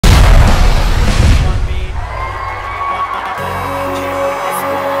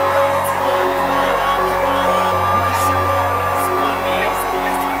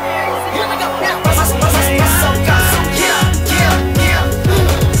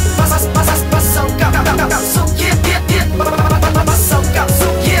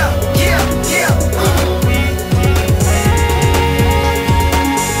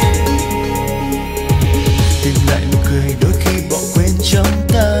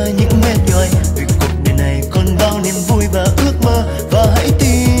những mệt nhoài, vì cuộc đời này còn bao niềm vui và ước mơ. Và hãy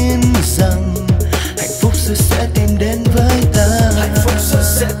tin rằng hạnh phúc rồi sẽ tìm đến với ta. Hạnh phúc rồi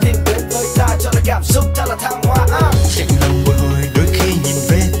sẽ tìm đến với ta, cho là cảm xúc ta là thăng hoa. Chạnh lòng bồi hồi đôi khi nhìn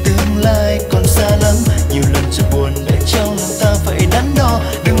về tương lai còn xa lắm, nhiều lần chợt buồn để trong lòng ta phải đắn đo.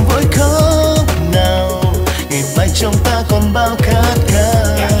 Đừng vội khóc nào, ngày mai trong ta còn bao khát khao.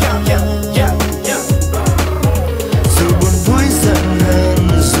 Dù buồn vui giận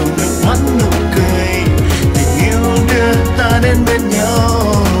hờn, dù nước mắt nụ cười, tình yêu đưa ta đến bên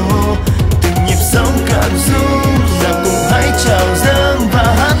nhau. Từng nhịp sống cảm xúc nào cùng hãy trào dâng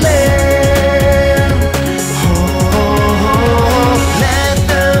và hát lên. Let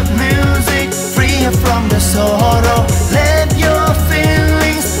the music free you from the sorrow. Let your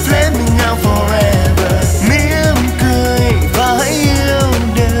feelings flaming out forever. Mỉm cười và hãy yêu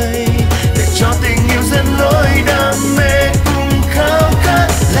đời, để cho tình yêu dẫn lối đam mê cùng khao khát.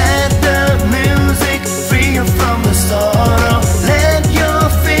 Let the music free you from the sorrow. Let your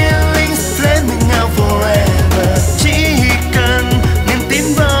feelings flaming out forever. Chỉ cần niềm tin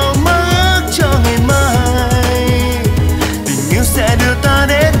vào mơ cho ngày mai, tình yêu sẽ đưa ta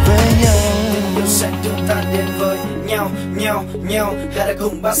đến với nhau. Tình yêu sẽ đưa ta đến với nhau, nhau. Ta đã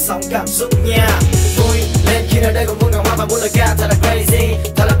cùng bắt sóng cảm xúc nha. Vui lên khi nơi đây còn muôn ngàn hoa và muôn lời ca thật là crazy,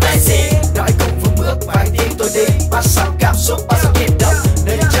 thật là blazing. Nói cùng vững bước và hãy tin tôi đi. Bắt sóng cảm xúc, bắt sóng kịp